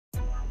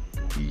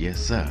Yes,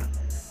 sir.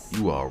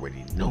 You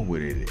already know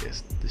what it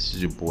is. This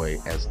is your boy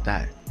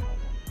Esdot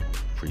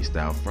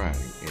Freestyle Friday,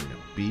 and the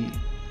beat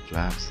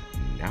drops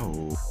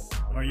now.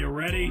 Are you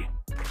ready?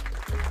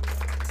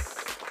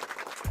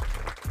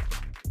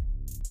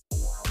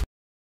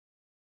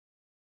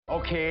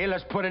 Okay,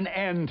 let's put an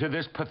end to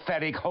this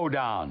pathetic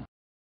hoedown.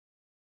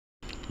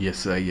 Yes,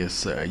 sir. Yes,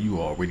 sir.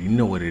 You already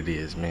know what it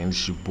is, man.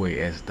 This is your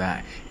boy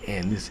Esdot,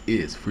 and this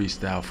is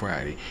Freestyle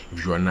Friday.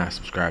 If you are not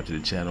subscribed to the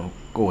channel,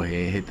 go ahead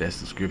and hit that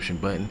subscription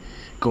button.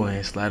 Go ahead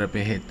and slide up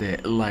and hit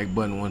that like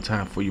button one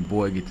time for your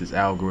boy. Get this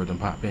algorithm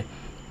popping.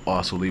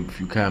 Also, leave a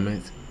few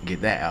comments.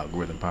 Get that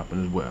algorithm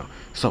popping as well.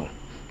 So,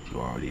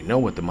 you already know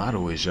what the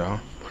motto is, y'all.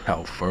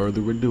 Without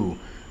further ado,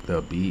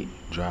 the beat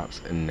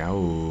drops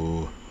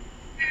now.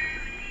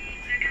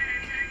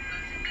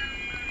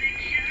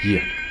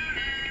 Yeah.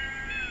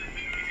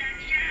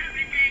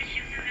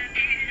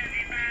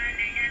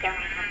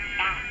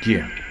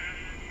 Yeah.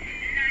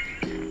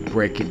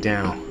 Break it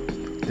down.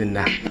 Then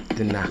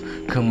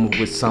I come up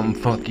with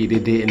something funky they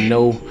didn't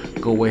know.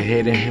 Go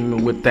ahead and hit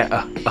me with that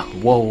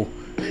whoa.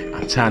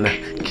 I'm trying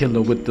to kill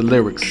her with the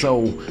lyrics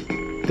so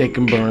they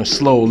can burn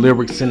slow.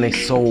 Lyrics in their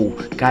soul.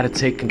 Gotta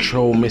take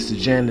control. Mr.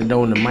 Janet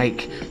on the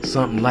mic.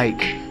 Something like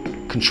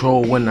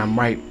control when I'm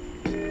right.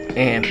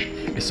 And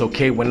it's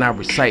okay when I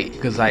recite,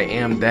 cause I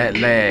am that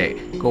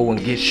lad. Go and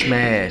get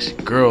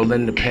smashed, girl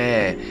in the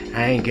pad.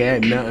 I ain't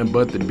got nothing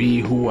but to be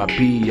who I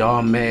be,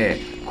 y'all mad.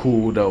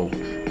 Cool though,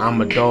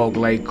 I'm a dog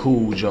like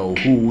Cool Joe.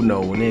 Who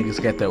know,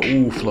 niggas got that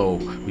ooh flow.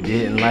 We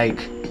didn't like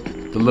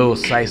the little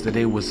sites that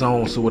they was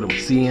on, so what I'm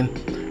seeing,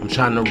 I'm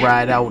trying to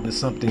ride out in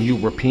something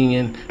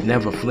European,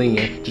 never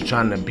fleeing, just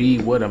trying to be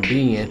what I'm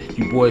being.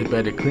 You boys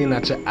better clean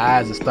out your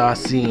eyes and start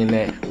seeing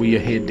that we are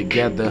here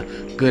together,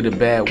 good or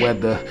bad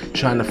weather,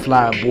 trying to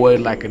fly, boy,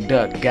 like a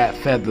duck, got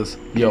feathers.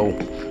 Yo,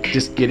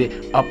 just get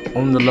it up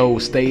on the low,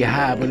 stay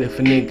high, but if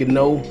a nigga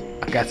know,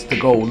 I got to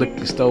go,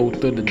 liquor store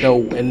through the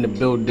door in the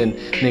building.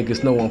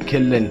 Niggas know I'm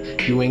killing.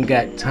 You ain't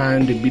got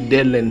time to be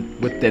dealing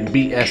with that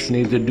BS,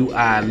 neither do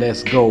I.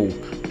 Let's go.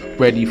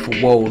 Ready for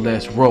woe,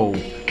 let's roll.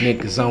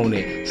 Niggas on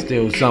it,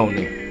 still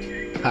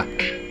zoning. Ha,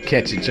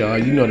 catch it, y'all.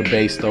 You know the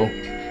bass though.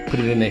 Put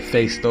it in their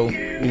face though.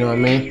 You know what I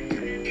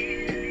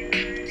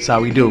mean? That's how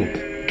we do.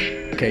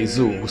 Okay,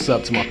 Zoo, what's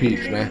up to my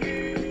peeps,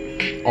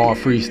 man? All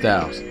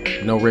freestyles,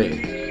 no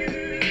written.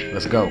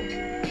 Let's go.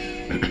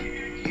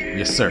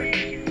 Yes, sir.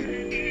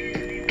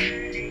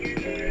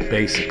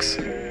 Basics.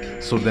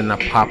 So then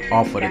I pop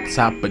off of the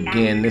top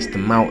again. It's the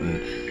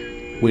mountain.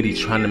 Witty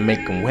trying to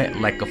make them wet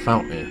like a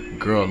fountain.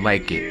 Girl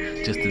like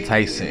it, just a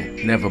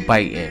Tyson. Never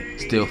biting,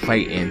 still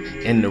fighting.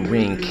 In the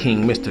ring,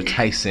 King Mr.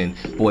 Tyson.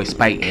 Boy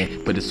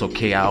spiting, but it's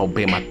okay, I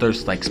obey my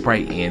thirst like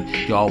Sprite. And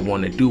y'all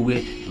wanna do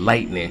it?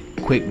 Lightning.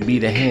 Quick be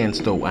the hands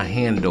though, I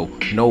handle.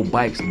 No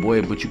bikes,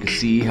 boy, but you can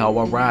see how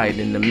I ride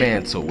in the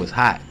mantle. It's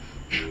hot.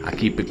 I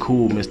keep it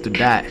cool, Mr.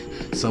 Dot.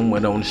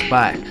 Somewhere on the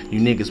spot, you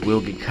niggas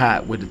will get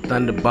caught with a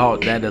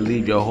thunderbolt that'll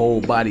leave your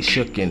whole body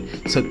shookin',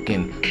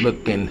 tookin',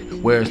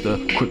 looking. Where's the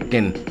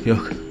crookin'? Yo,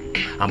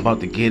 I'm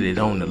about to get it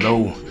on the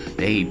low.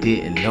 They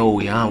didn't know,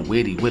 yeah, I'm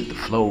witty with the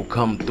flow.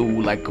 Come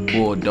through like a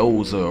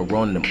bulldozer,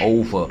 run them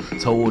over.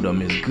 Told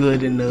them it's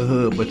good in the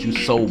hood, but you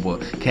sober.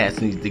 Cats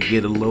needs to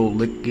get a little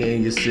liquor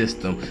in your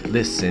system.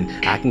 Listen,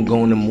 I can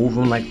go in and move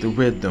them like the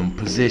rhythm.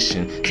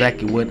 Position,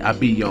 exactly what I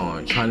be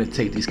on. Trying to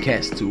take these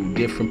cats to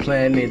different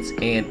planets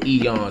and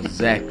eons,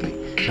 exactly.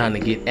 Trying to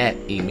get at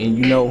him, and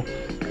you know,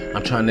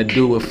 I'm trying to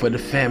do it for the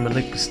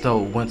family liquor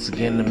store. Once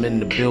again, I'm in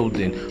the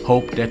building.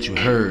 Hope that you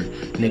heard.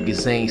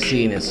 Niggas ain't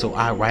seen it, so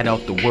I write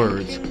out the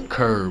words.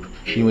 Curb.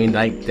 You ain't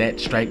like that,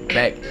 strike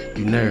back,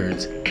 you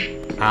nerds.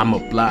 I'm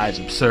obliged,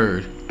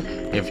 absurd.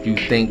 If you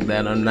think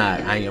that I'm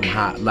not, I am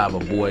hot lava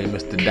boy,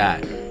 Mr.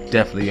 Dot.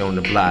 Definitely on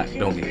the block,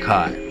 don't get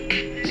caught.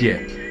 Yeah,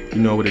 you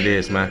know what it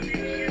is, man.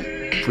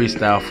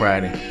 Freestyle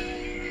Friday.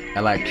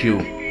 LIQ.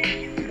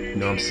 You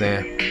know what I'm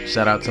saying?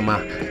 Shout out to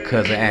my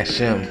cousin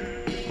Ashim.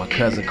 My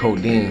cousin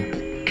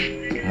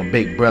Codeine, my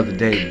big brother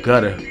Dave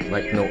Gutter,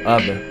 like no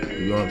other,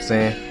 you know what I'm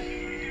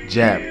saying?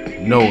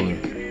 Jap,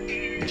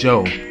 Nolan,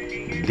 Joe,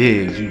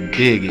 Diggs, you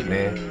dig it,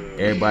 man.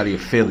 Everybody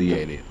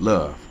affiliated,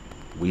 love,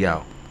 we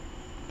out,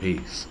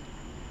 peace.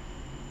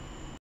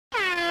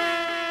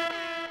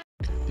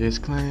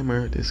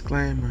 Disclaimer,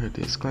 disclaimer,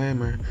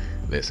 disclaimer.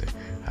 Listen,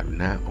 I do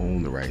not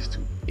own the rights to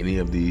any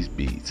of these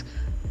beats,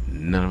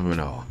 none of them at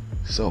all.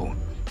 So,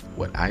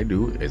 what I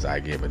do is I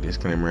give a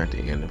disclaimer at the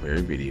end of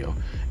every video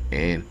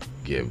and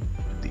give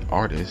the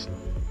artist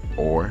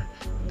or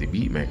the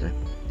beat maker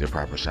their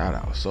proper shout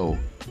out. So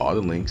all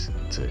the links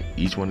to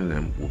each one of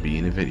them will be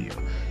in the video,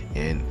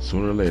 and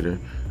sooner or later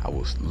I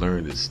will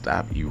learn to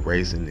stop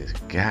erasing this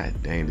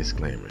goddamn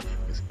disclaimer,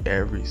 because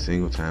every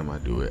single time I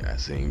do it I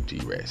seem to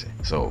erase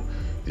it. So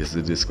this is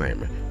a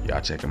disclaimer.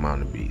 Y'all check them out on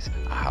the beats.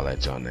 I'll holla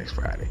at y'all next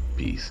Friday.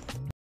 Peace.